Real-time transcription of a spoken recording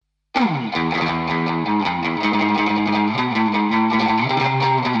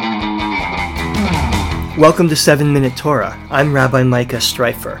Welcome to 7-Minute Torah. I'm Rabbi Micah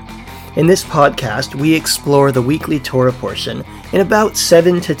Streifer. In this podcast, we explore the weekly Torah portion in about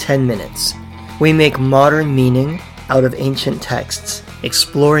 7 to 10 minutes. We make modern meaning out of ancient texts,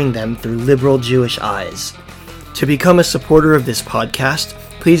 exploring them through liberal Jewish eyes. To become a supporter of this podcast,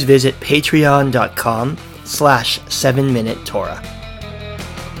 please visit patreon.com/7-Minute Torah.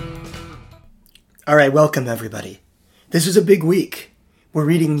 All right, welcome everybody. This is a big week. We're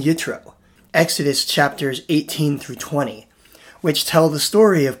reading Yitro, Exodus chapters 18 through 20, which tell the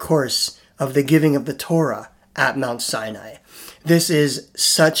story, of course, of the giving of the Torah at Mount Sinai. This is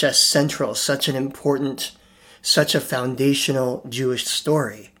such a central, such an important, such a foundational Jewish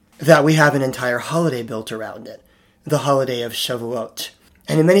story that we have an entire holiday built around it, the holiday of Shavuot.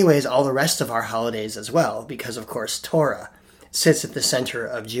 And in many ways, all the rest of our holidays as well, because, of course, Torah sits at the center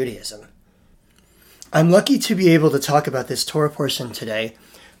of Judaism. I'm lucky to be able to talk about this Torah portion today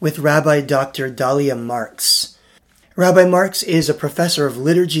with Rabbi Dr. Dalia Marx. Rabbi Marx is a professor of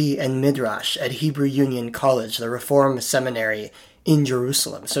liturgy and midrash at Hebrew Union College, the Reform Seminary in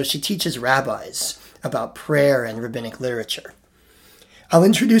Jerusalem. So she teaches rabbis about prayer and rabbinic literature. I'll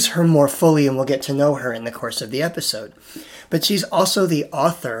introduce her more fully and we'll get to know her in the course of the episode. But she's also the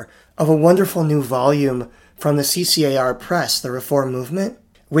author of a wonderful new volume from the CCAR Press, the Reform Movement,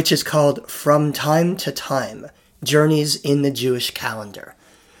 which is called From Time to Time, Journeys in the Jewish Calendar.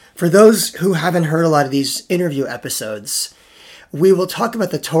 For those who haven't heard a lot of these interview episodes, we will talk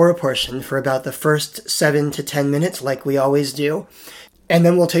about the Torah portion for about the first 7 to 10 minutes, like we always do, and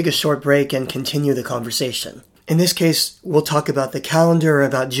then we'll take a short break and continue the conversation. In this case, we'll talk about the calendar,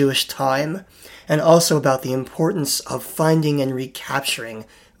 about Jewish time, and also about the importance of finding and recapturing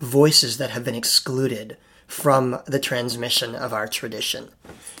voices that have been excluded from the transmission of our tradition.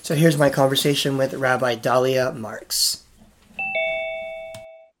 So here's my conversation with Rabbi Dalia Marx.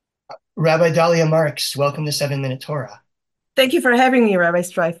 Rabbi Dalia Marx, welcome to 7-Minute Torah. Thank you for having me, Rabbi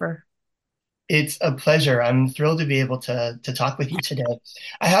Streifer. It's a pleasure. I'm thrilled to be able to talk with you today.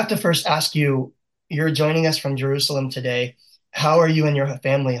 I have to first ask you, you're joining us from Jerusalem today. How are you and your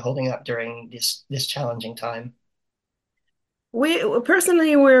family holding up during this challenging time?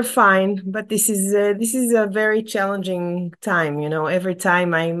 We're fine, but this is a very challenging time. Every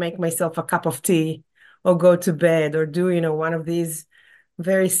time I make myself a cup of tea or go to bed or do, one of these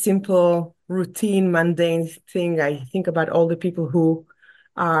very simple, routine, mundane thing, I think about all the people who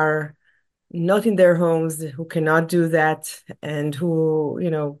are not in their homes, who cannot do that, and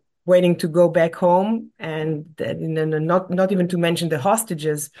who, waiting to go back home, and not even to mention the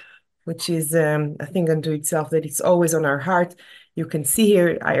hostages, which is a thing unto itself that it's always on our heart. You can see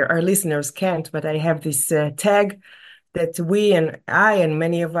here, our listeners can't, but I have this tag that we and I and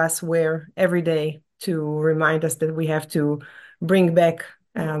many of us wear every day to remind us that we have to bring back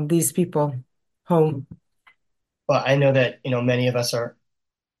these people home. Well, I know that, many of us are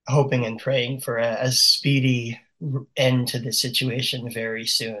hoping and praying for a speedy end to this situation very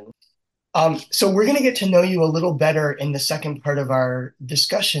soon. So we're going to get to know you a little better in the second part of our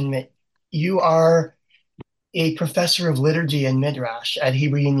discussion. You are a professor of liturgy and midrash at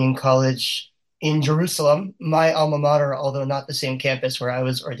Hebrew Union College in Jerusalem, my alma mater, although not the same campus where I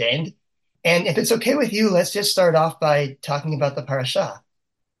was ordained. And if it's okay with you, let's just start off by talking about the parasha.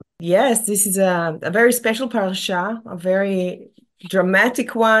 Yes, this is a very special parasha, a very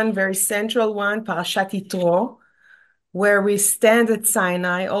dramatic one, very central one, Parashat Yitro, where we stand at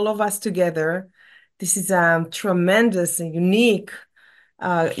Sinai, all of us together. This is a tremendous and unique,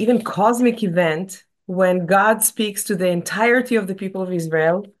 even cosmic event when God speaks to the entirety of the people of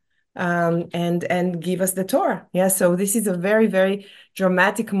Israel and give us the Torah. Yeah, so this is a very, very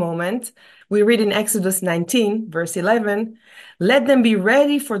dramatic moment. We read in Exodus 19, verse 11, "Let them be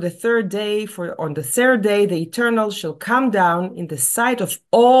ready for the third day, for on the third day the Eternal shall come down in the sight of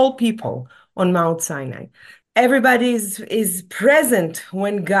all people on Mount Sinai." Everybody is present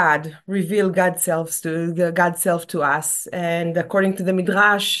when God revealed God's self to us. And according to the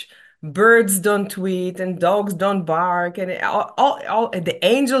Midrash, birds don't tweet and dogs don't bark and all the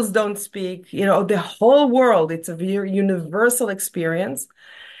angels don't speak. The whole world, it's a very universal experience.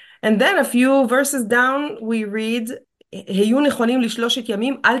 And then a few verses down, we read, "Heyu nechonim lishloshet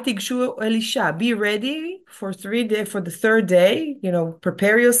yamim, al tigshu el isha." Be ready for 3 days, for the third day.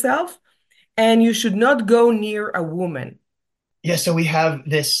 Prepare yourself, and you should not go near a woman. Yeah, so we have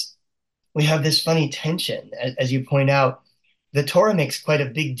this funny tension, as you point out. The Torah makes quite a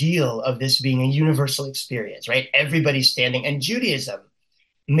big deal of this being a universal experience, right? Everybody's standing, and Judaism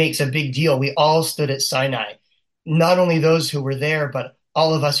makes a big deal. We all stood at Sinai. Not only those who were there, but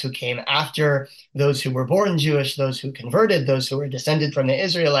all of us who came after, those who were born Jewish, those who converted, those who were descended from the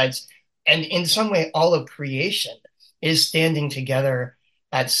Israelites. And in some way, all of creation is standing together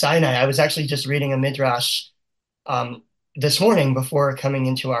at Sinai. I was actually just reading a midrash um, this morning before coming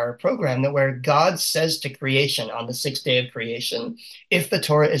into our program that where God says to creation on the sixth day of creation, if the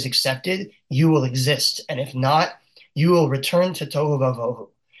Torah is accepted, you will exist. And if not, you will return to tohu vavohu.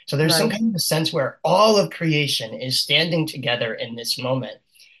 So there's some Right. kind of a sense where all of creation is standing together in this moment.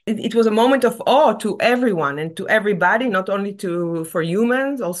 It was a moment of awe to everyone and to everybody, not only to for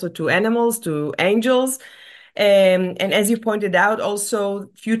humans, also to animals, to angels. And as you pointed out, also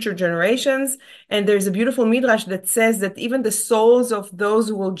future generations. And there's a beautiful midrash that says that even the souls of those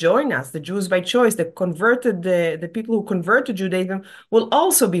who will join us, the Jews by choice, the people who convert to Judaism, will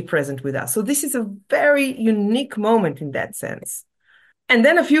also be present with us. So this is a very unique moment in that sense. And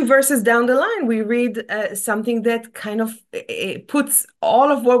then a few verses down the line, we read something that kind of puts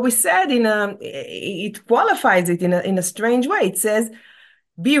all of what we said it qualifies it in a strange way. It says,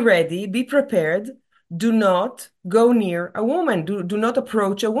 be ready, be prepared. Do not go near a woman. Do not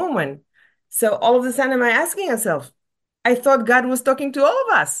approach a woman. So all of a sudden, am I asking myself, I thought God was talking to all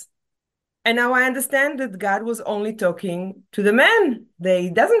of us. And now I understand that God was only talking to the men. They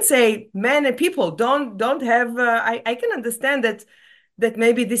doesn't say men and people don't have. I can understand that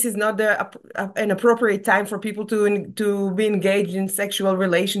maybe this is not an appropriate time for people to be engaged in sexual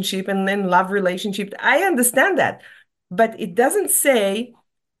relationship and then love relationship. I understand that, but it doesn't say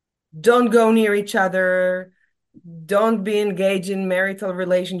don't go near each other, don't be engaged in marital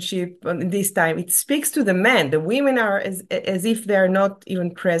relationship this time. It speaks to the men. The women are as if they're not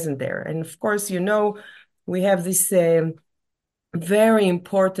even present there. And of course, we have this very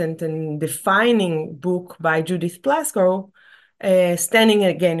important and defining book by Judith Plaskow, Standing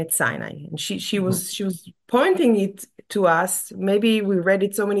Again at Sinai. And she was pointing it to us. Maybe we read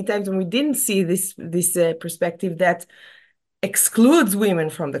it so many times and we didn't see this perspective that excludes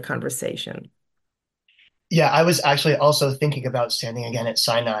women from the conversation. Yeah, I was actually also thinking about standing again at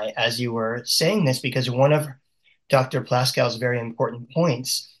Sinai as you were saying this, because one of Dr. Plaskow's very important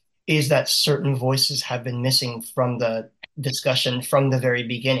points is that certain voices have been missing from the discussion from the very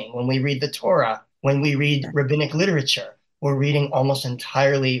beginning. When we read the Torah, when we read rabbinic literature, we're reading almost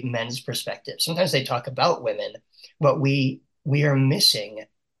entirely men's perspective. Sometimes they talk about women, but we are missing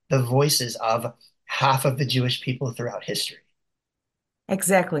the voices of half of the Jewish people throughout history.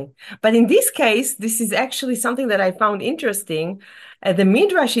 Exactly. But in this case, this is actually something that I found interesting. The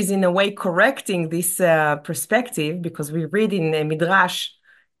Midrash is in a way correcting this perspective because we read in Midrash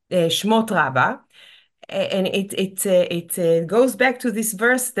Shmot Rabbah, and it goes back to this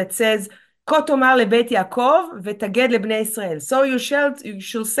verse that says, "כה תאמר לבית יעקב ותגד לבני ישראל." So you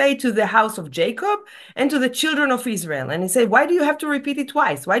shall say to the house of Jacob and to the children of Israel. And he said, why do you have to repeat it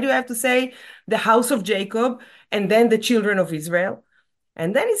twice? Why do you have to say the house of Jacob and then the children of Israel?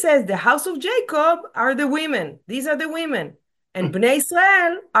 And then he says, the house of Jacob are the women. These are the women. And Bnei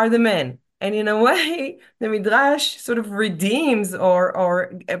Israel are the men. And in a way, the Midrash sort of redeems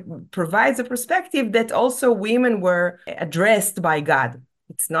or provides a perspective that also women were addressed by God.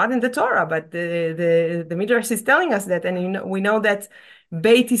 It's not in the Torah, but the Midrash is telling us that. And we know that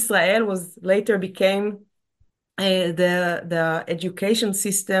Beit Israel was later became the education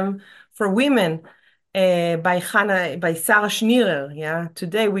system for women by Sarah Schneerer. Yeah,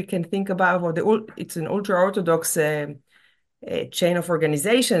 today we can think about it's an ultra-Orthodox chain of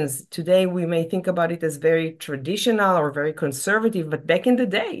organizations. Today we may think about it as very traditional or very conservative, but back in the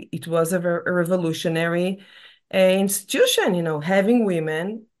day it was a revolutionary institution. Having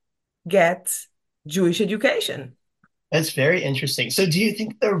women get Jewish education. That's very interesting. So do you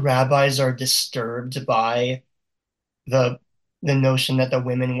think the rabbis are disturbed by the the notion that the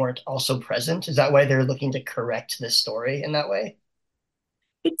women weren't also present? Is that why they're looking to correct this story in that way?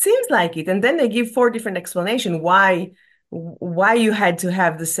 It seems like it. And then they give four different explanations why you had to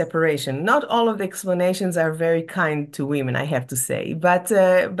have the separation. Not all of the explanations are very kind to women, I have to say. But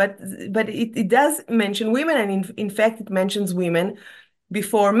it does mention women, and in fact it mentions women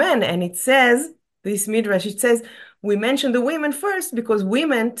before men. And it says, this midrash, it says, we mention the women first because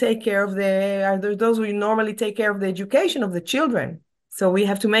women take care of those who normally take care of the education of the children. So we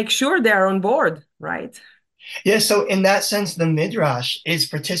have to make sure they are on board, right? Yeah, so in that sense, the Midrash is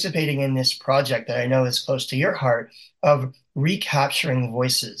participating in this project that I know is close to your heart of recapturing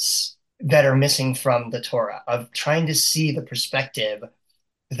voices that are missing from the Torah, of trying to see the perspective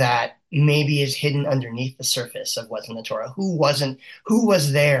that maybe is hidden underneath the surface of what's in the Torah. Who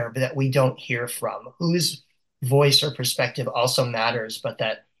was there that we don't hear from? Whose voice or perspective also matters, but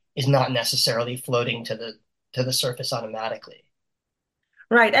that is not necessarily floating to the surface automatically.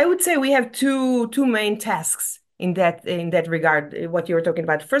 Right. I would say we have two main tasks in that regard, what you were talking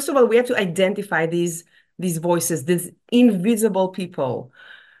about. First of all, we have to identify these voices, these invisible people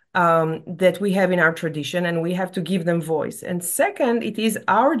that we have in our tradition, and we have to give them voice. And second, it is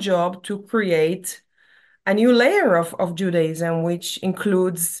our job to create a new layer of Judaism, which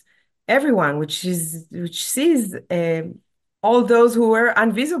includes everyone, which sees all those who were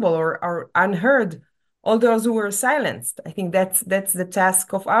invisible or unheard, all those who were silenced. I think that's the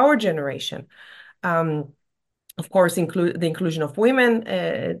task of our generation. Um, of course, include the inclusion of women.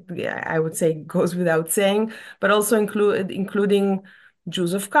 I would say goes without saying, but also including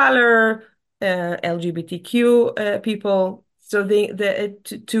Jews of color, LGBTQ people. So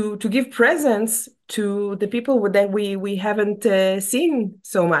to give presence to the people that we haven't seen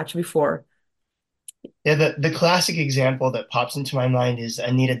so much before. Yeah, the classic example that pops into my mind is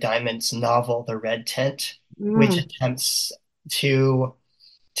Anita Diamond's novel, The Red Tent, which Mm. attempts to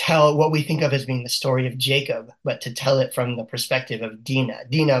tell what we think of as being the story of Jacob, but to tell it from the perspective of Dinah.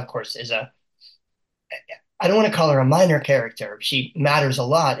 Dinah, of course, I don't want to call her a minor character. She matters a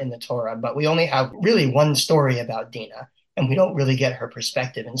lot in the Torah, but we only have really one story about Dinah, and we don't really get her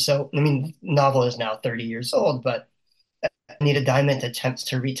perspective. And so, I mean, the novel is now 30 years old, but Anita Diamond attempts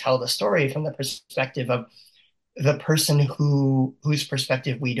to retell the story from the perspective of the person whose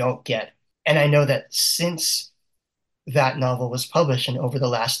perspective we don't get. And I know that since that novel was published and over the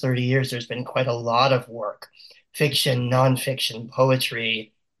last 30 years, there's been quite a lot of work, fiction, nonfiction,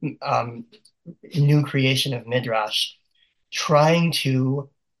 poetry, um, new creation of Midrash, trying to,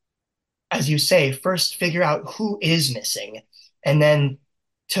 as you say, first figure out who is missing, and then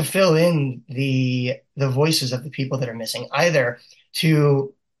to fill in the voices of the people that are missing, either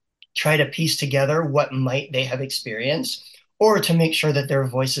to try to piece together what might they have experienced, or to make sure that their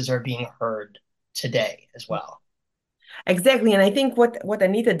voices are being heard today as well. Exactly. And I think what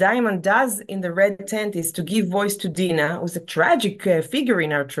Anita Diamond does in the Red Tent is to give voice to Dinah, who's a tragic figure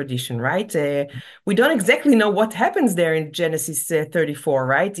in our tradition, right? We don't exactly know what happens there in Genesis 34,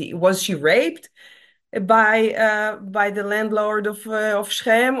 right? Was she raped by the landlord of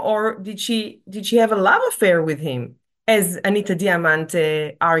Shechem, or did she have a love affair with him, as Anita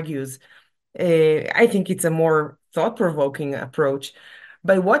Diamant argues? I think it's a more thought-provoking approach.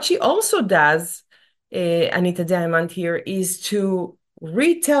 But what she also does, Anita Diamant here, is to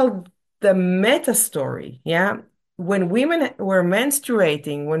retell the meta story. Yeah. When women were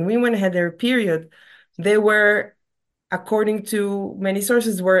menstruating, when women had their period, they were, according to many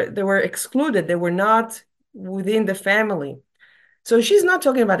sources, they were excluded. They were not within the family. So she's not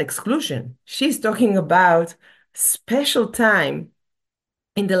talking about exclusion. She's talking about special time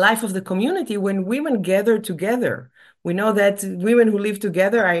in the life of the community when women gather together. We know that women who live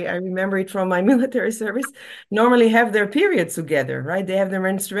together, I remember it from my military service, normally have their periods together, right? They have their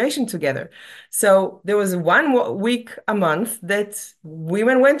menstruation together. So there was one week a month that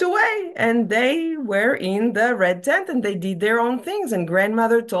women went away and they were in the red tent and they did their own things. And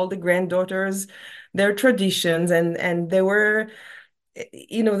grandmother told the granddaughters their traditions, and they were,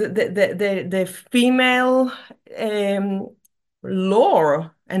 the female um,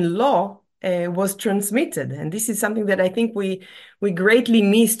 lore and law was transmitted, and this is something that I think we greatly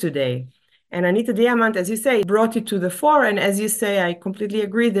miss today. And Anita Diamant, as you say, brought it to the fore. And as you say, I completely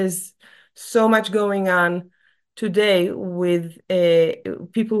agree. There's so much going on today with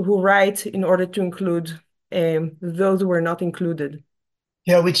people who write in order to include those who were not included.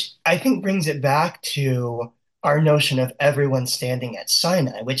 Yeah, which I think brings it back to our notion of everyone standing at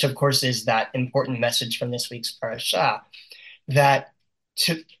Sinai, which of course is that important message from this week's parasha, that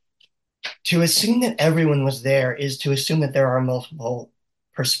to to assume that everyone was there is to assume that there are multiple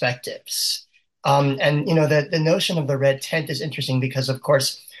perspectives. And you know, the notion of the red tent is interesting because, of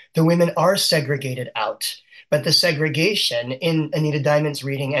course, the women are segregated out, but the segregation in Anita Diamond's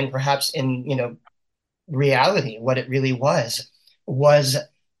reading, and perhaps in reality, what it really was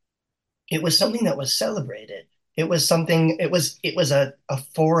it was something that was celebrated. It was something. It was a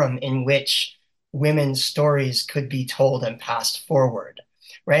forum in which women's stories could be told and passed forward,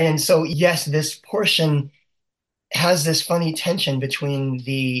 right? And so, yes, this portion has this funny tension between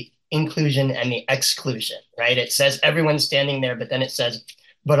the inclusion and the exclusion, right? It says everyone's standing there, but then it says,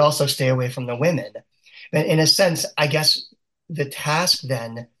 but also stay away from the women. And in a sense, I guess the task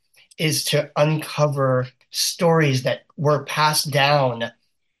then is to uncover stories that were passed down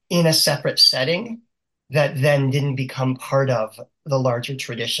in a separate setting that then didn't become part of the larger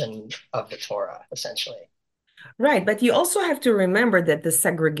tradition of the Torah, essentially. Right, but you also have to remember that the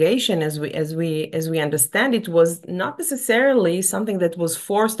segregation, as we understand it, was not necessarily something that was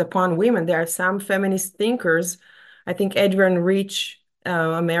forced upon women. There are some feminist thinkers, I think Adrian Rich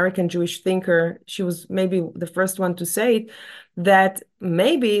American Jewish thinker, she was maybe the first one to say it, that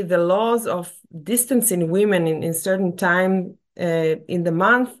maybe the laws of distancing women in certain time in the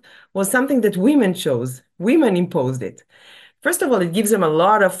month was something that women chose. Women imposed it. First of all, it gives them a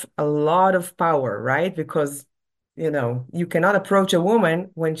lot of power, right? Because you cannot approach a woman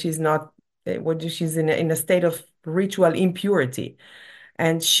when she's not when she's in a state of ritual impurity,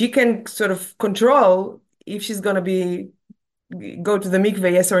 and she can sort of control if she's going to be go to the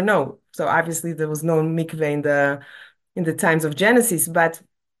mikveh, yes or no. So obviously there was no mikveh in the times of Genesis, but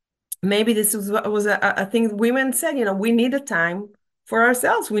maybe this was a thing women said, we need a time for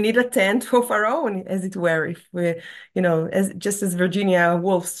ourselves. We need a tent of our own, as it were. If we, just as Virginia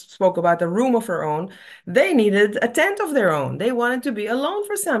Woolf spoke about a room of her own, they needed a tent of their own. They wanted to be alone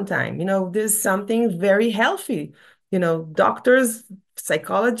for some time. There's something very healthy. Doctors,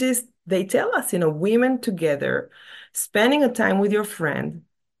 psychologists, they tell us, women together, spending a time with your friend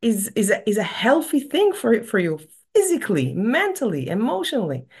is a healthy thing for you physically, mentally,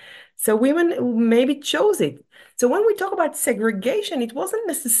 emotionally. So women maybe chose it. So when we talk about segregation, it wasn't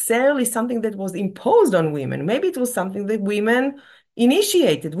necessarily something that was imposed on women. Maybe it was something that women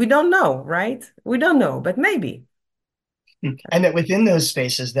initiated. We don't know, right? We don't know, but maybe. And that within those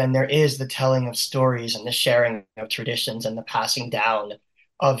spaces, then there is the telling of stories and the sharing of traditions and the passing down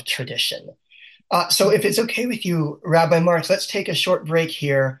of tradition. So if it's okay with you, Rabbi Marx, let's take a short break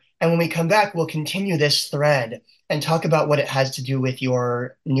here. And when we come back, we'll continue this thread and talk about what it has to do with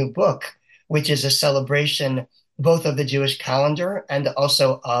your new book, which is a celebration both of the Jewish calendar and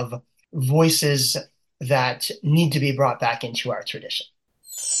also of voices that need to be brought back into our tradition.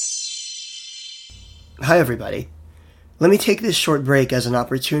 Hi, everybody. Let me take this short break as an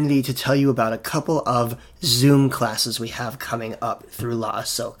opportunity to tell you about a couple of Zoom classes we have coming up through La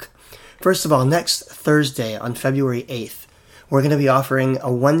Asok. First of all, next Thursday on February 8th, we're going to be offering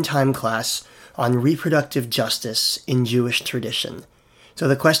a one-time class on reproductive justice in Jewish tradition. So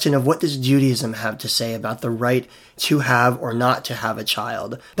the question of what does Judaism have to say about the right to have or not to have a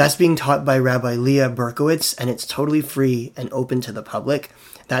child, that's being taught by Rabbi Leah Berkowitz, and it's totally free and open to the public.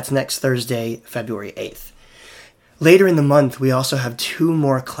 That's next Thursday, February 8th. Later in the month, we also have two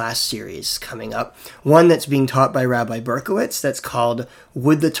more class series coming up. One that's being taught by Rabbi Berkowitz that's called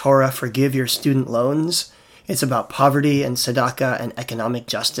Would the Torah Forgive Your Student Loans? It's about poverty and tzedakah and economic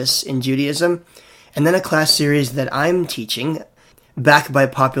justice in Judaism. And then a class series that I'm teaching, back by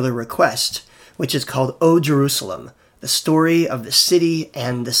popular request, which is called O Jerusalem, the story of the city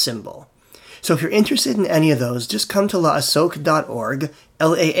and the symbol. So if you're interested in any of those, just come to laasok.org,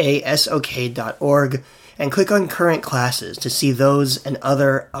 laasok.org, and click on current classes to see those and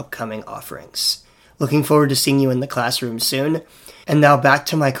other upcoming offerings. Looking forward to seeing you in the classroom soon. And now back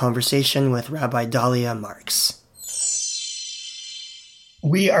to my conversation with Rabbi Dalia Marx.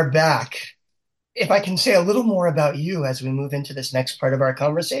 We are back. If I can say a little more about you as we move into this next part of our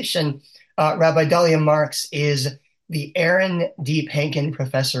conversation, Rabbi Dalia Marx is the Aaron D. Pankin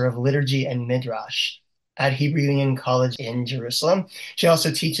Professor of Liturgy and Midrash at Hebrew Union College in Jerusalem. She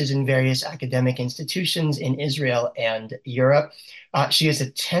also teaches in various academic institutions in Israel and Europe. She is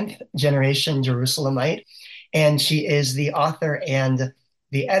a 10th generation Jerusalemite, and she is the author and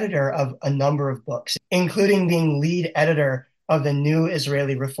the editor of a number of books, including being lead editor of the new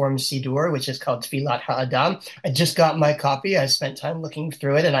Israeli Reform Siddur, which is called Tfilat Ha'adam. I just got my copy. I spent time looking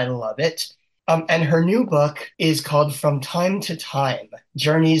through it, and I love it. And her new book is called From Time to Time,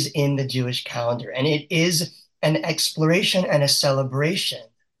 Journeys in the Jewish Calendar. And it is an exploration and a celebration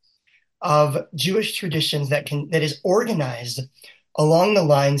of Jewish traditions that is organized along the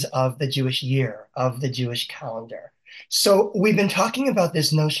lines of the Jewish year, of the Jewish calendar. So we've been talking about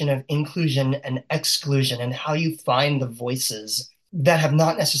this notion of inclusion and exclusion and how you find the voices that have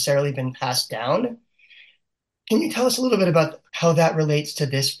not necessarily been passed down. Can you tell us a little bit about how that relates to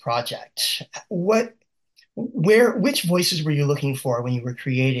this project? Which voices were you looking for when you were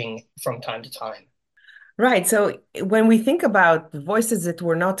creating From Time to Time? Right. So when we think about voices that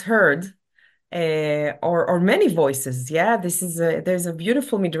were not heard, or many voices, yeah, there's a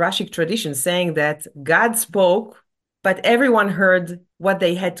beautiful midrashic tradition saying that God spoke, but everyone heard what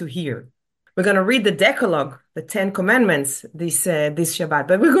they had to hear. We're going to read the Decalogue, the Ten Commandments, this Shabbat,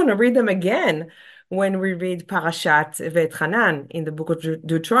 but we're going to read them again when we read Parashat Ve'etchanan in the book of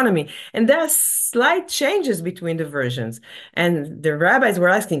Deuteronomy. And there are slight changes between the versions. And the rabbis were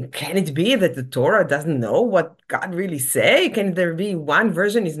asking, can it be that the Torah doesn't know what God really say? Can there be one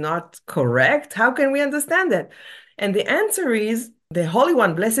version is not correct? How can we understand that? And the answer is, the Holy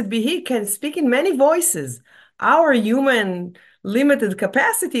One, blessed be He, can speak in many voices. Our human limited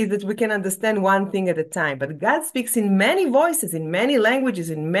capacity that we can understand one thing at a time. But God speaks in many voices, in many languages,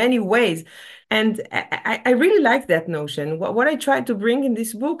 in many ways. And I really like that notion. What I try to bring in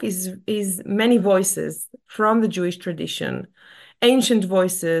this book is many voices from the Jewish tradition, ancient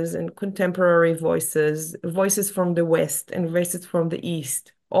voices and contemporary voices, voices from the West and voices from the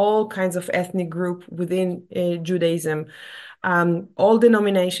East, all kinds of ethnic group within Judaism, all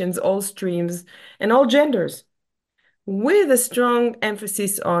denominations, all streams, and all genders, with a strong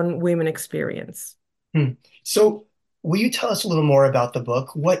emphasis on women experience. So, will you tell us a little more about the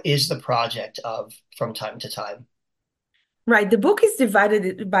book? What is the project of From Time to Time? Right. The book is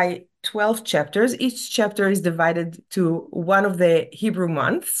divided by 12 chapters. Each chapter is divided to one of the Hebrew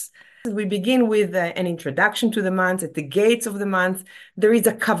months. We begin with an introduction to the month. At the gates of the month, there is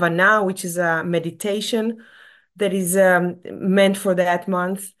a kavanah, which is a meditation that is meant for that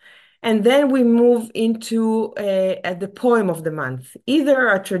month. And then we move into the poem of the month, either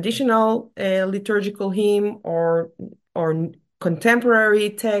a traditional liturgical hymn or contemporary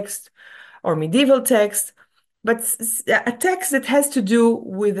text or medieval text, but a text that has to do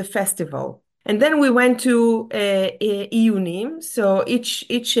with the festival. And then we went to Iyunim. So each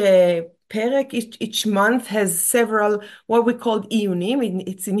perek, each month has several what we call Iyunim.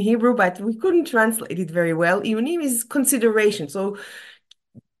 It's in Hebrew, but we couldn't translate it very well. Iyunim is consideration. So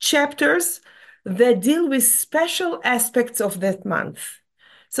chapters that deal with special aspects of that month.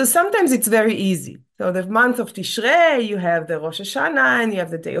 So sometimes it's very easy. So the month of Tishrei, you have the Rosh Hashanah, and you have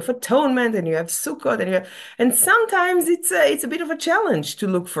the Day of Atonement, and you have Sukkot, and sometimes it's a bit of a challenge to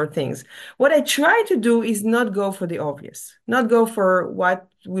look for things. What I try to do is not go for the obvious, not go for what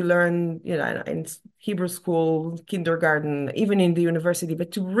we learn, in Hebrew school, kindergarten, even in the university,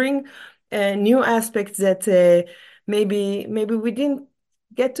 but to bring new aspects that maybe we didn't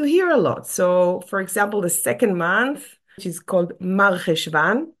get to hear a lot. So, for example, the second month, which is called Mar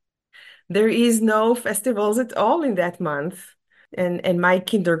Cheshvan, there is no festivals at all in that month. And my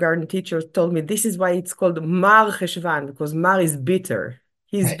kindergarten teacher told me this is why it's called Mar Cheshvan, because Mar is bitter.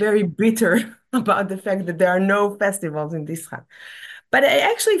 He's Right. very bitter about the fact that there are no festivals in this month. But I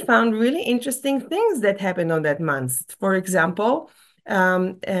actually found really interesting things that happened on that month. For example,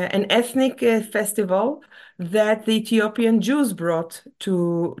 an ethnic festival that the Ethiopian Jews brought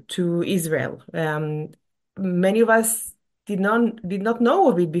to Israel. Many of us did not know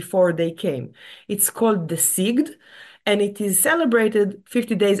of it before they came. It's called the Sigd, and it is celebrated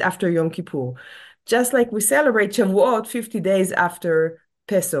 50 days after Yom Kippur, just like we celebrate Shavuot 50 days after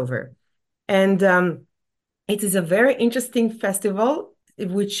Passover. And it is a very interesting festival,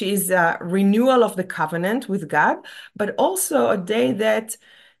 which is a renewal of the covenant with God, but also a day that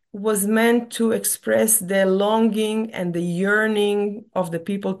was meant to express the longing and the yearning of the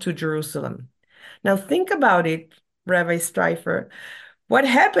people to Jerusalem. Now, think about it, Rabbi Streifer. What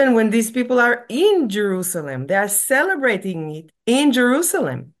happened when these people are in Jerusalem? They are celebrating it in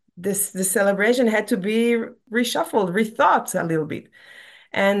Jerusalem. The celebration had to be reshuffled, rethought a little bit.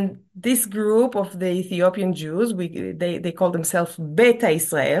 And this group of the Ethiopian Jews, they call themselves Beta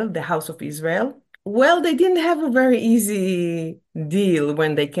Israel, the House of Israel. Well, they didn't have a very easy deal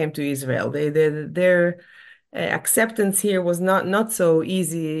when they came to Israel. Their acceptance here was not so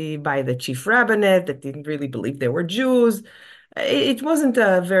easy by the chief rabbinate that didn't really believe they were Jews. It wasn't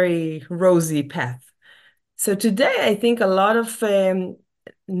a very rosy path. So today, I think a lot of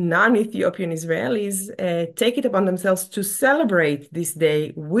non-Ethiopian Israelis take it upon themselves to celebrate this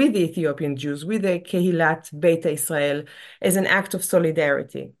day with the Ethiopian Jews, with the Kehilat Beta Israel, as an act of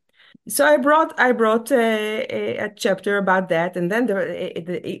solidarity. So I brought a chapter about that, and then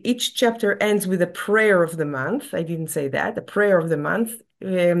each chapter ends with a prayer of the month. I didn't say that, a prayer of the month.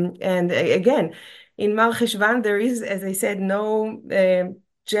 And again, in Mar Cheshvan, there is, as I said, no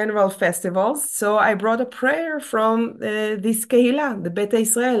general festivals. So I brought a prayer from this Kehillah, the Beta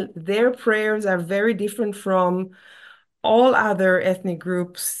Israel. Their prayers are very different from all other ethnic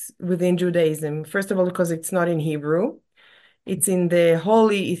groups within Judaism. First of all, because it's not in Hebrew. It's in the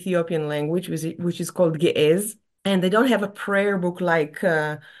holy Ethiopian language, which is called Ge'ez. And they don't have a prayer book like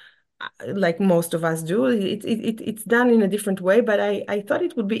most of us do. It's done in a different way, but I thought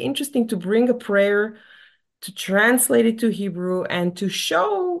it would be interesting to bring a prayer, to translate it to Hebrew, and to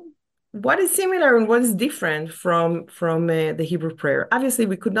show what is similar and what is different from the Hebrew prayer. Obviously,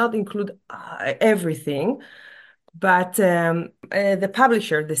 we could not include everything, but the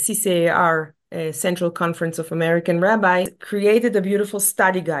publisher, the CCAR, Central Conference of American Rabbis, created a beautiful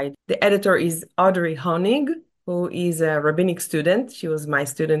study guide. The editor is Audrey Honig, who is a rabbinic student. She was my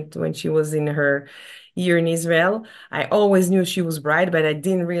student when she was in her year in Israel. I always knew she was bright, but I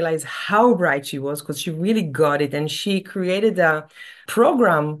didn't realize how bright she was because she really got it. And she created a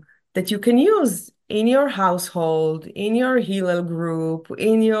program that you can use in your household, in your Hillel group,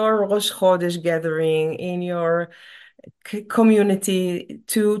 in your Rosh Chodesh gathering, in your community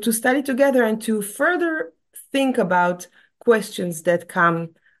to study together and to further think about questions that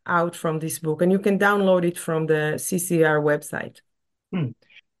come out from this book. And you can download it from the CCR website. Hmm.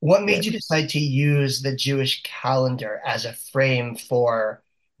 What Yeah. made you decide to use the Jewish calendar as a frame for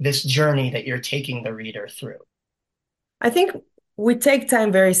this journey that you're taking the reader through? I think we take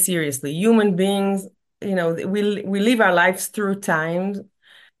time very seriously. Human beings, we live our lives through time,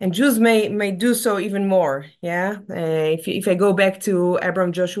 and Jews may do so even more. Yeah, if I go back to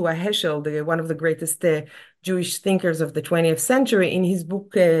Abraham Joshua Heschel, one of the greatest Jewish thinkers of the 20th century, in his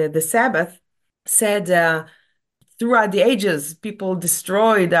book The Sabbath, said. Throughout the ages, people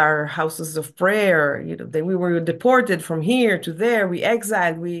destroyed our houses of prayer. We were deported from here to there. We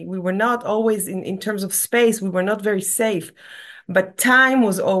exiled. We were not always in terms of space. We were not very safe, but time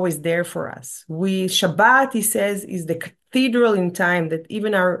was always there for us. Shabbat, he says, is the cathedral in time that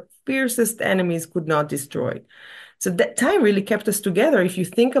even our fiercest enemies could not destroy. So that time really kept us together. If you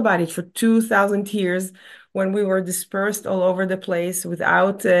think about it, for 2,000 years, when we were dispersed all over the place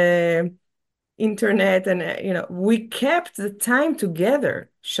without internet and we kept the time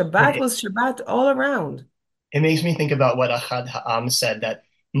together. Shabbat It, was Shabbat all around. it makes me think about what Ahad Ha'am said, that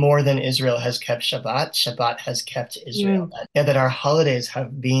more than Israel has kept Shabbat, Shabbat has kept Israel. Mm, That our holidays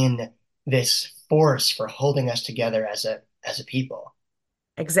have been this force for holding us together as a people.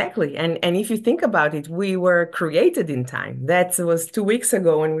 exactly. And if you think about it, we were created in time. That was 2 weeks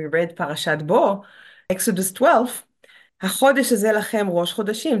ago when we read Parashat Bo, Exodus 12. החודש הזה לכם ראש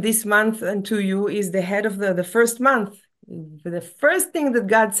חודשים. This month unto you is the head of the first month. The first thing that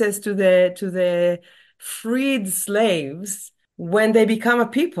God says to the freed slaves when they become a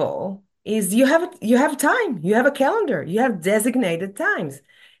people is you have time, you have a calendar, you have designated times,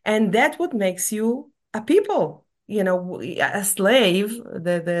 and that's what makes you a people. A slave,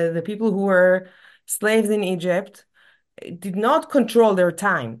 the people who were slaves in Egypt did not control their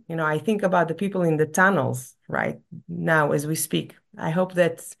time. I think about the people in the tunnels right now as we speak. I hope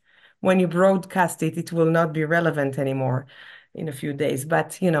that when you broadcast it, it will not be relevant anymore in a few days. But,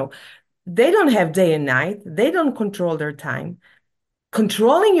 they don't have day and night. They don't control their time.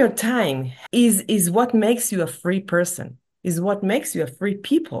 Controlling your time is what makes you a free person, is what makes you a free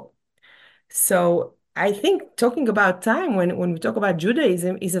people. So I think talking about time when we talk about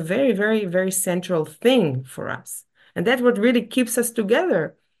Judaism is a very, very, very central thing for us. And that's what really keeps us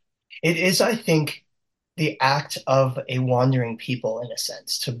together. It is, I think, the act of a wandering people, in a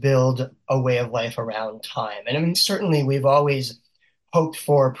sense, to build a way of life around time. And I mean, certainly we've always hoped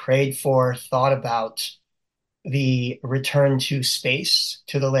for, prayed for, thought about the return to space,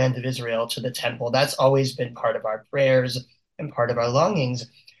 to the land of Israel, to the temple. That's always been part of our prayers and part of our longings.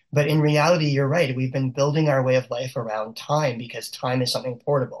 But in reality, you're right. We've been building our way of life around time because time is something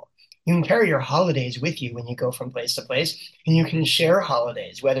portable. You can carry your holidays with you when you go from place to place, and you can share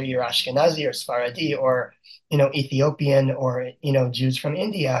holidays, whether you're Ashkenazi or Sephardi or, Ethiopian or, Jews from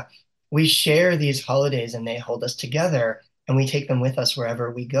India. We share these holidays and they hold us together, and we take them with us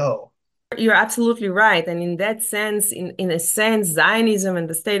wherever we go. You're absolutely right. And in that sense, in a sense, Zionism and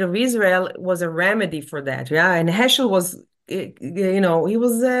the state of Israel was a remedy for that. Yeah. And Heschel was, he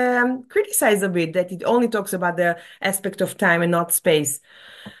was criticized a bit that it only talks about the aspect of time and not space.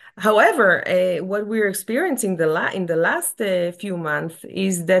 However, what we're experiencing in the last few months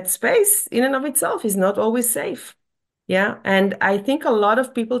is that space in and of itself is not always safe. Yeah. And I think a lot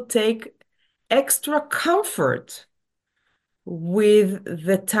of people take extra comfort with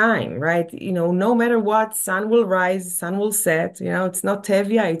the time, right? No matter what, sun will rise, sun will set. It's not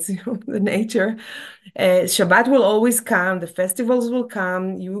Tevya, it's the nature. Shabbat will always come, the festivals will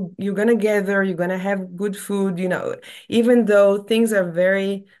come. You're gonna gather, you're gonna have good food. Even though things are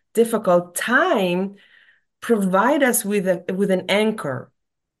very difficult, time provide us with an anchor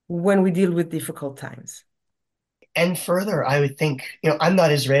when we deal with difficult times. And further, I would think, I'm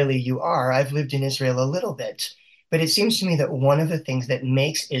not Israeli, you are. I've lived in Israel a little bit. But it seems to me that one of the things that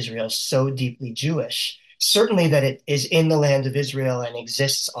makes Israel so deeply Jewish, certainly that it is in the land of Israel and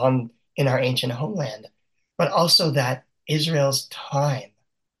exists in our ancient homeland, but also that Israel's time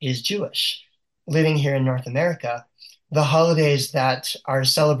is Jewish. Living here in North America, the holidays that are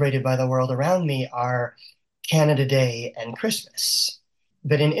celebrated by the world around me are Canada Day and Christmas.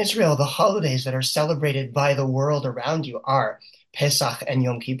 But in Israel, the holidays that are celebrated by the world around you are Pesach and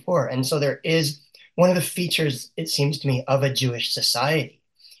Yom Kippur. And so there is one of the features, it seems to me, of a Jewish society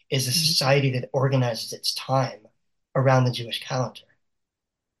is a Mhm. society that organizes its time around the Jewish calendar.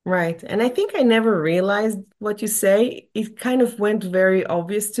 Right. And I think I never realized what you say. It kind of went very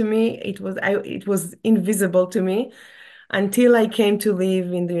obvious to me. It was invisible to me until I came to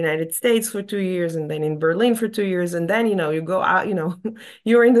live in the United States for 2 years and then in Berlin for 2 years. And then, you go out,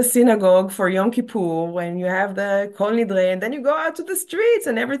 you're in the synagogue for Yom Kippur when you have the Kol Nidre, and then you go out to the streets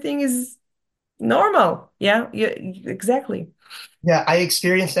and everything is normal. Yeah, exactly. Yeah, I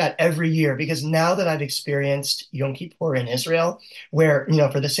experience that every year because now that I've experienced Yom Kippur in Israel, where,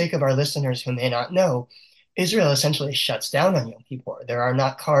 for the sake of our listeners who may not know, Israel essentially shuts down on Yom Kippur. There are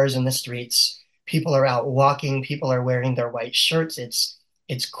not cars in the streets. People are out walking. People are wearing their white shirts.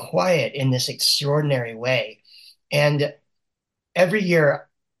 It's quiet in this extraordinary way. And every year,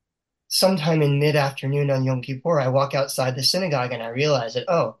 sometime in mid-afternoon on Yom Kippur, I walk outside the synagogue and I realize that,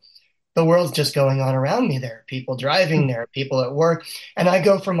 oh, the world's just going on around me. There are people driving, there are people at work. And I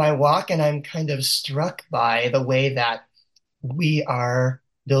go for my walk and I'm kind of struck by the way that we are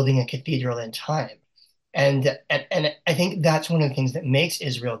building a cathedral in time. And I think that's one of the things that makes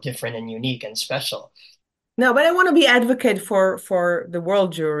Israel different and unique and special. No, but I want to be advocate for the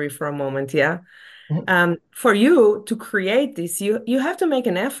world Jewry for a moment, yeah. For you to create this, you have to make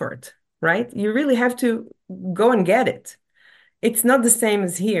an effort, right? You really have to go and get it. It's not the same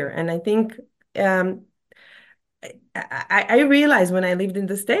as here. And I think um, I realized when I lived in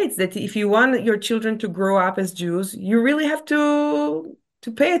the States that if you want your children to grow up as Jews, you really have to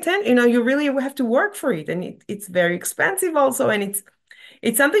pay attention. You really have to work for it, and it's very expensive also, and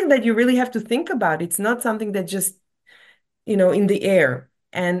it's something that you really have to think about. It's not something that just in the air,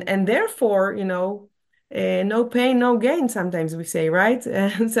 and therefore no pain, no gain. Sometimes we say, right?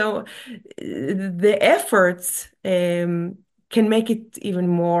 And so the efforts can make it even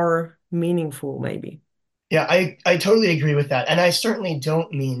more meaningful, maybe. Yeah, I totally agree with that. And I certainly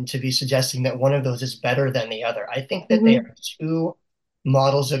don't mean to be suggesting that one of those is better than the other. I think that they Hmm. are two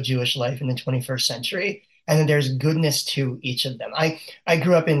models of Jewish life in the 21st century, and that there's goodness to each of them. I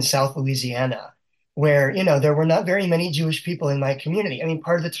grew up in South Louisiana, where, there were not very many Jewish people in my community. I mean,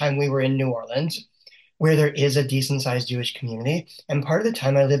 part of the time we were in New Orleans, where there is a decent sized Jewish community. And part of the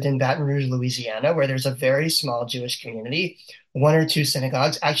time I lived in Baton Rouge, Louisiana, where there's a very small Jewish community, one or two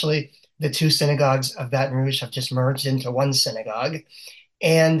synagogues. Actually, the two synagogues of Baton Rouge have just merged into one synagogue.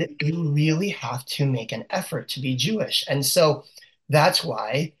 And you really have to make an effort to be Jewish. And so that's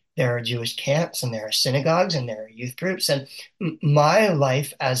why there are Jewish camps and there are synagogues and there are youth groups. And my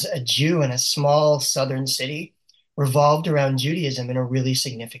life as a Jew in a small southern city revolved around Judaism in a really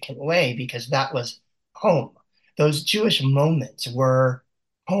significant way because that was home. Those Jewish moments were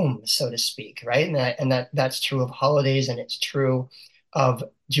home, so to speak, right? And that's true of holidays and it's true of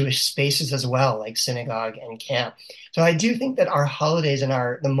Jewish spaces as well, like synagogue and camp. So I do think that our holidays and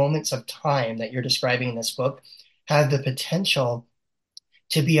the moments of time that you're describing in this book have the potential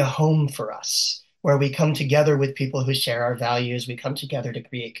to be a home for us, where we come together with people who share our values. We come together to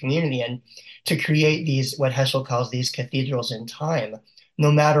create community and to create these, what Heschel calls these cathedrals in time,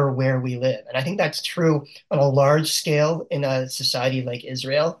 no matter where we live. And I think that's true on a large scale in a society like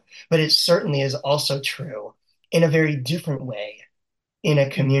Israel, but it certainly is also true in a very different way in a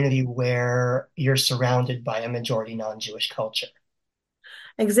community where you're surrounded by a majority non-Jewish culture.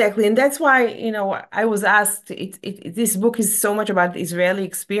 Exactly. And that's why, I was asked, this book is so much about the Israeli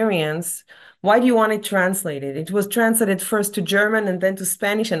experience. Why do you want it translated? It was translated first to German and then to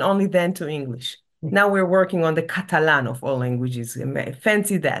Spanish and only then to English. Now we're working on the Catalan of all languages.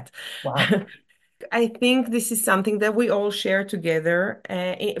 Fancy that. Wow. I think this is something that we all share together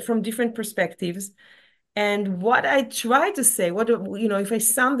from different perspectives. And what I try to say, if I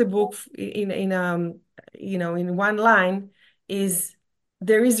sum the book in one line, is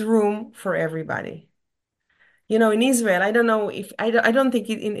there is room for everybody. In Israel, I don't know if I don't think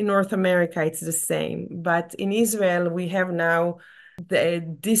in North America it's the same, but in Israel we have now the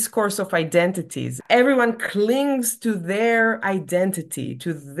discourse of identities. Everyone clings to their identity,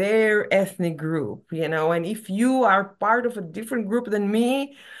 to their ethnic group, and if you are part of a different group than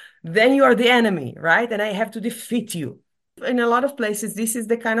me, then you are the enemy, right? And I have to defeat you. In a lot of places, this is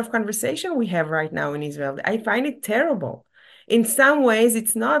the kind of conversation we have right now in Israel. I find it terrible. In some ways,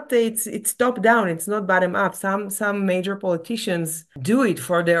 it's top down, it's not bottom up. Some major politicians do it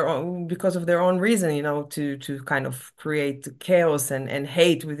for their own because of their own reason, to kind of create chaos and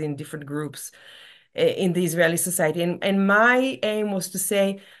hate within different groups in the Israeli society. And my aim was to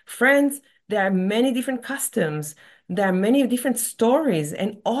say, friends, there are many different customs, there are many different stories,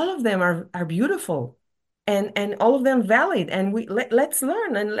 and all of them are beautiful. and all of them valid, and let's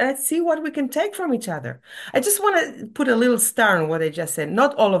learn and let's see what we can take from each other. I just want to put a little star on what I just said.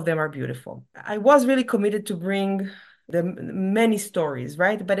 Not all of them are beautiful. I was really committed to bring the many stories,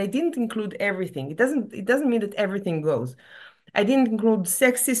 right? But I didn't include everything. It doesn't mean that everything goes. I didn't include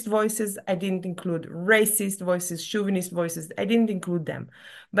sexist voices. I didn't include racist voices, chauvinist voices. I didn't include them.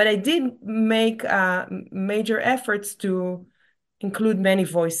 But I did make major efforts to include many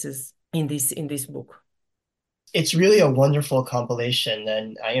voices in this book. It's really a wonderful compilation,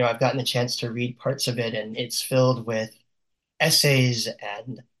 and I've gotten a chance to read parts of it, and it's filled with essays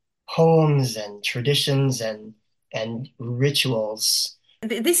and poems and traditions and rituals.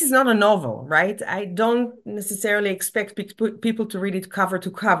 This is not a novel, right? I don't necessarily expect people to read it cover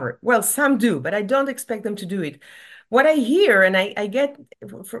to cover. Well, some do, but I don't expect them to do it. What I hear, and I get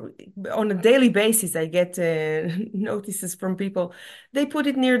on a daily basis, I get notices from people. They put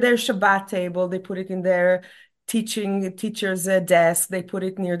it near their Shabbat table, they put it in their teacher's desk, they put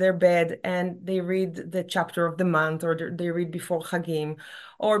it near their bed, and they read the chapter of the month, or they read before Chagim,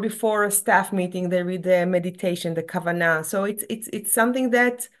 or before a staff meeting, they read the meditation, the kavanah. So it's something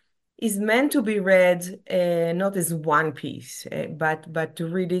that is meant to be read not as one piece, but to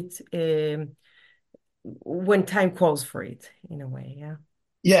read it when time calls for it, in a way. Yeah.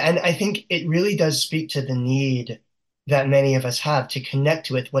 Yeah, and I think it really does speak to the need that many of us have to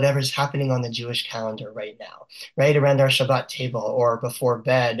connect with whatever's happening on the Jewish calendar right now, right around our Shabbat table or before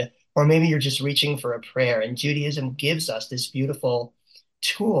bed, or maybe you're just reaching for a prayer. And Judaism gives us this beautiful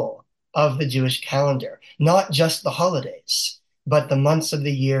tool of the Jewish calendar, not just the holidays, but the months of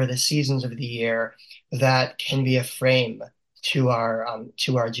the year, the seasons of the year that can be a frame to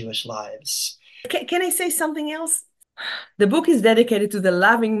our Jewish lives. Can I say something else? The book is dedicated to the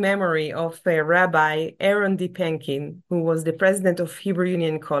loving memory of Rabbi Aaron D. Penkin, who was the president of Hebrew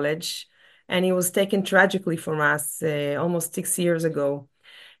Union College, and he was taken tragically from us almost 6 years ago.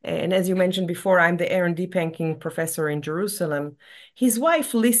 And as you mentioned before, I'm the Aaron D. Penkin professor in Jerusalem. His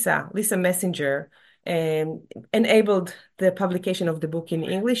wife, Lisa Messenger, enabled the publication of the book in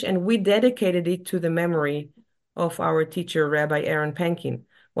English, and we dedicated it to the memory of our teacher, Rabbi Aaron Penkin.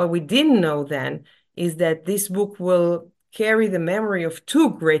 What we didn't know then is that this book will carry the memory of two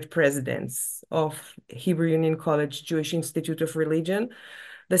great presidents of Hebrew Union College Jewish Institute of Religion.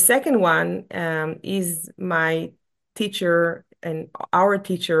 The second one is my teacher and our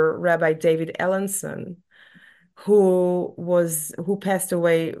teacher, Rabbi David Ellenson, who passed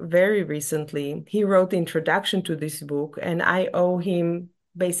away very recently. He wrote the introduction to this book, and I owe him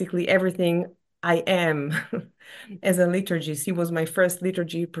basically everything I am as a liturgist. He was my first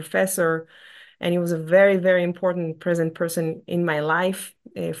liturgy professor, and he was a very, very important present person in my life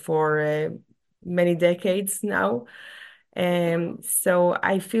for many decades now. And so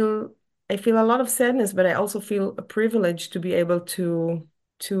I feel a lot of sadness, but I also feel a privilege to be able to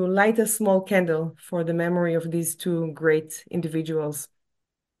light a small candle for the memory of these two great individuals.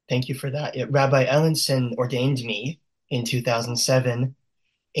 Thank you for that. Yeah, Rabbi Ellenson ordained me in 2007.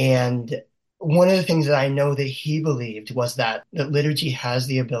 And one of the things that I know that he believed was that liturgy has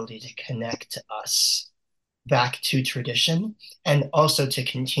the ability to connect us back to tradition and also to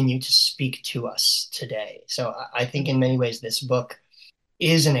continue to speak to us today. So I think in many ways this book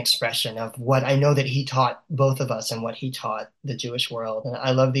is an expression of what I know that he taught both of us and what he taught the Jewish world. And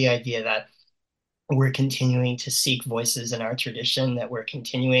I love the idea that we're continuing to seek voices in our tradition, that we're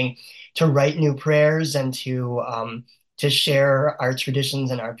continuing to write new prayers and to share our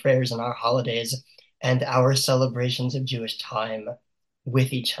traditions and our prayers and our holidays and our celebrations of Jewish time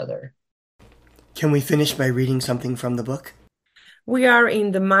with each other. Can we finish by reading something from the book? We are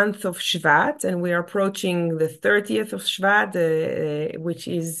in the month of Shvat, and we are approaching the 30th of Shvat, which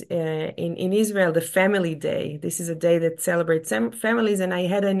is in Israel, the Family Day. This is a day that celebrates families, and I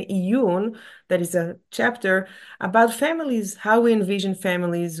had an iyun, that is a chapter about families, how we envision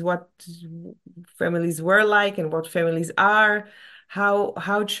families, what families were like and what families are,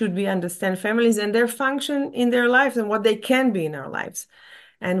 how should we understand families and their function in their lives and what they can be in our lives.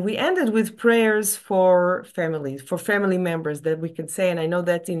 And we ended with prayers for families, for family members that we can say. And I know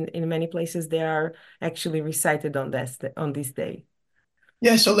that in many places they are actually recited on this day.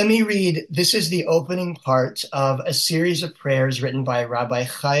 Yeah, so let me read. This is the opening part of a series of prayers written by Rabbi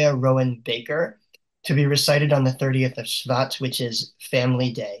Chaya Rowan Baker to be recited on the 30th of Shvat, which is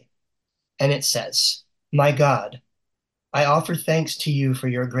Family Day. And it says, My God, I offer thanks to you for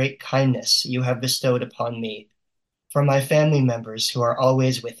your great kindness you have bestowed upon me, for my family members who are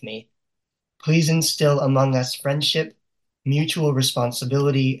always with me. Please instill among us friendship, mutual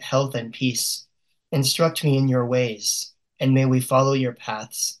responsibility, health, and peace. Instruct me in your ways, and may we follow your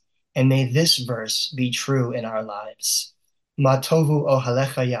paths. and may this verse be true in our lives. Ma tovu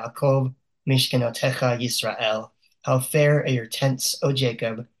ohalecha Yaakov, mishkenotecha Yisrael. How fair are your tents, O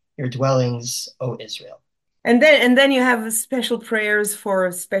Jacob, your dwellings, O Israel. And then you have special prayers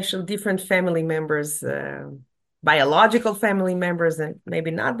for special different family members, biological family members and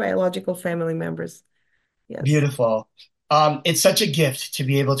maybe not biological family members. Yes. Beautiful. It's such a gift to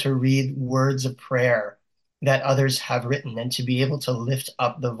be able to read words of prayer that others have written and to be able to lift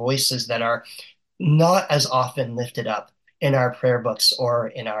up the voices that are not as often lifted up in our prayer books or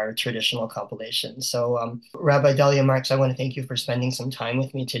in our traditional compilations. So, Rabbi Dalia Marx, I want to thank you for spending some time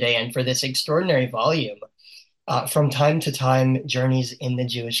with me today and for this extraordinary volume, From Time to Time, Journeys in the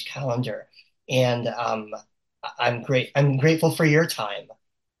Jewish Calendar. And I'm grateful for your time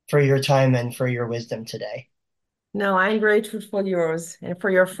and for your wisdom today. No, I'm grateful for yours and for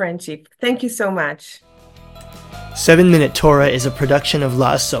your friendship. Thank you so much. 7 Minute Torah is a production of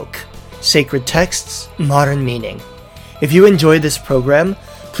La'asok, Sacred Texts, Modern Meaning. If you enjoyed this program,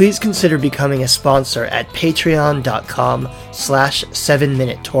 please consider becoming a sponsor at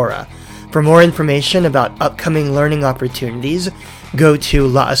patreon.com/7Minute Torah. For more information about upcoming learning opportunities, go to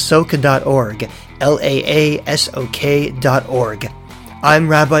laasok.org, laasok.org. I'm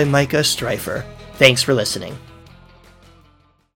Rabbi Micah Streifer. Thanks for listening.